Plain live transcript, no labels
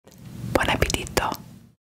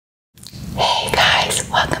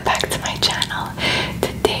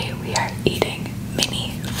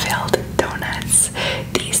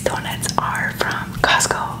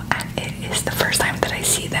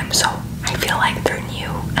like they're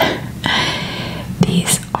new.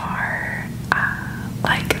 These are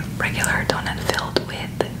like regular donut filled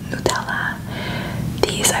with Nutella.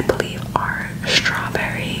 These I believe are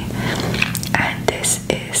strawberry, and this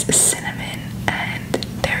is cinnamon, and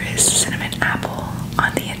there is cinnamon apple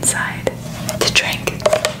on the inside. To drink,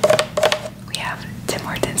 we have Tim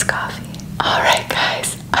Hortons coffee. Alright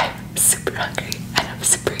guys, I'm super hungry and I'm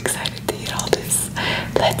super excited to eat all this.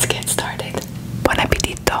 Let's get started. Buon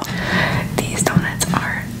appetito! These donuts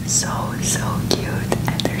are so cute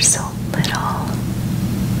and they're so little.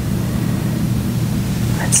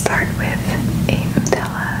 Let's start with a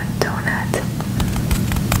Nutella donut.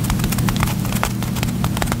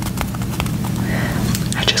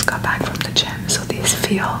 I just got back from the gym, so these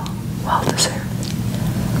feel well deserved.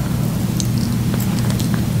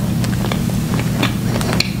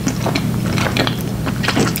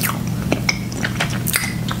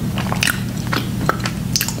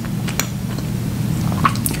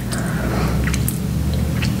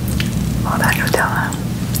 All that Nutella.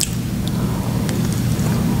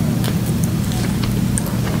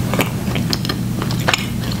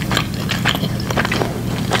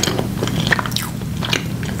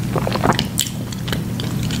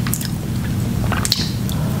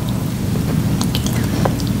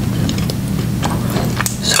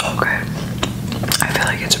 So good. I feel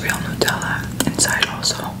like it's real Nutella inside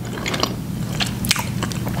also.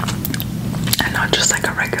 And not just like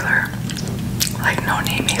a regular, like no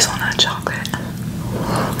name hazelnut chocolate.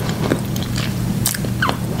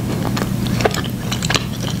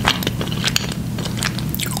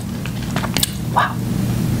 Wow.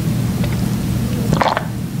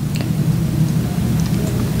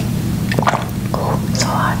 Oh, so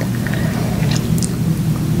hot.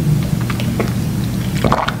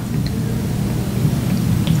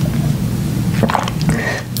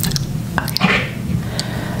 Okay.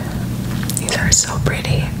 These are so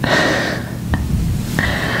pretty.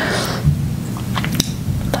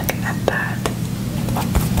 Look at that.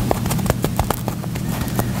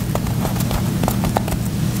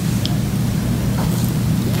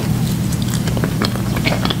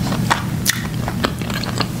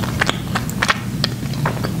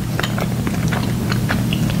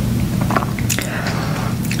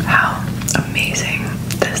 How amazing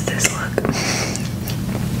does this look?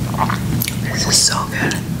 This is so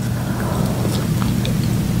good.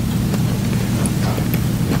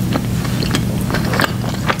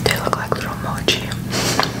 They look like little mochi.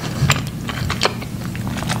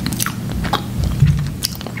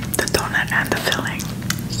 The donut and the filling,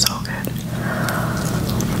 so good.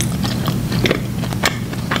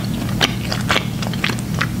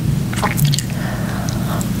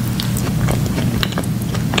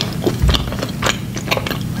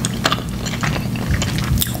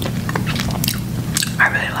 I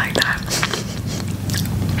really like that.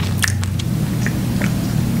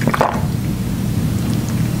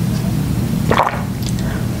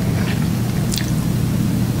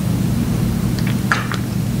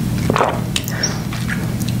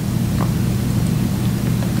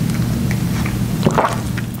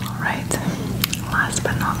 Alright, last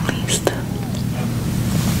but not least,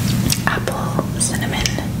 apple cinnamon.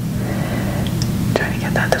 Trying to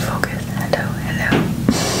get that to focus. Hello.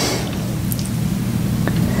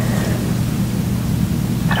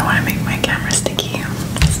 I don't want to make my camera sticky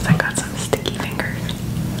since I got some sticky fingers.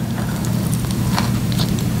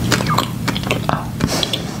 Oh.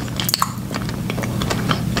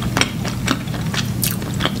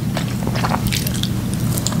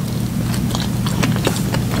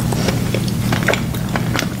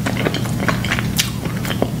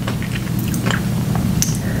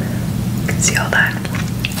 You can see all that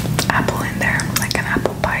apple in there, like an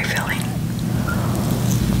apple pie filling.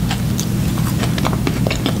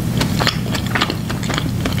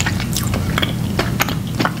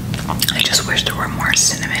 I just wish there were more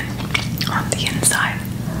cinnamon on the inside.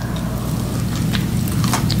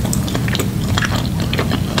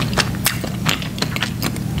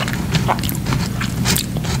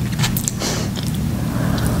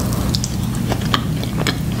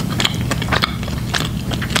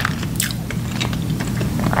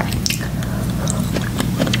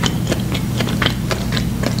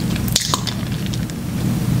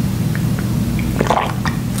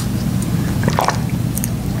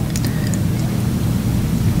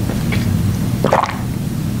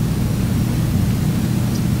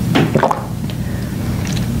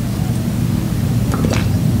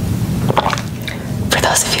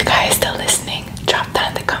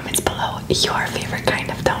 your favorite kind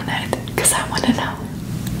of donut, because I want to know.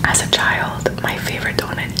 As a child, my favorite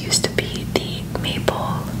donut used to be the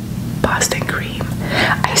maple Boston cream.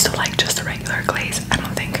 I used to like just the regular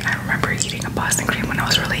Boston cream when I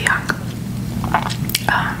was really young.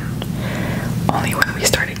 Only when we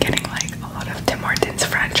started getting like a lot of Tim Hortons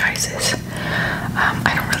franchises.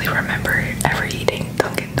 I don't really remember ever eating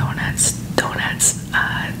Dunkin' Donuts.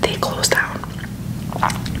 They closed down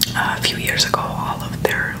a few years ago, all of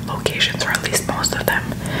their locations, or at least most of them.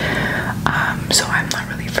 So I'm not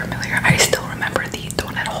really familiar. I still remember the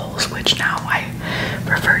donut holes, which now I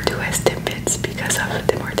refer to as Timbits because of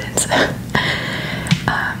Tim Hortons.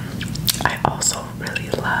 I also really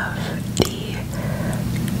love the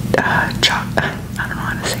I don't know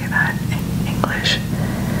how to say that in English.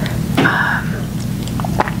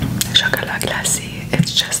 Chocolat glacé.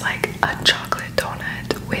 It's just like a chocolate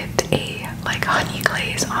donut with a like honey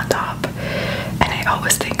glaze on top. And I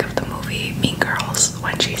always think of the movie Mean Girls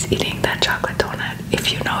when she's eating that chocolate donut.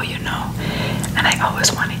 If you know, you know. And I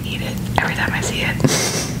always want to eat it every time I see it.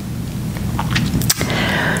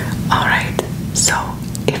 Alright, so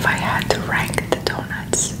if I had to rank the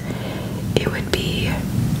donuts, it would be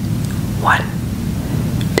 1,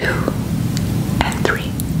 2, and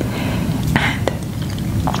 3. And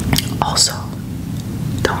also,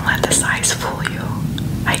 don't let the size fool you.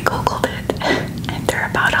 I googled it and they're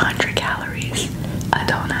about 100 calories a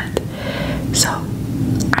donut. So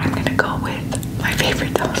I'm gonna go with my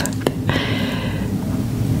favorite donut.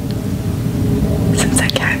 Since I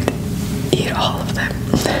can't eat all of them.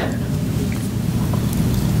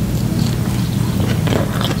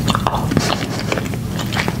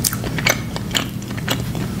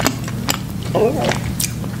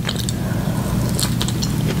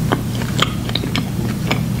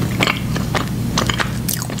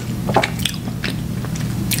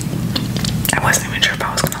 I wasn't even sure if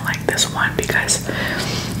I was gonna like this one because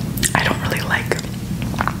I don't really like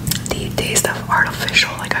the taste of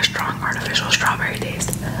artificial, like a strong artificial strawberry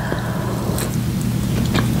taste.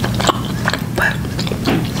 But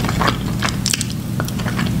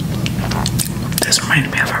this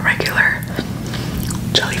reminded me of a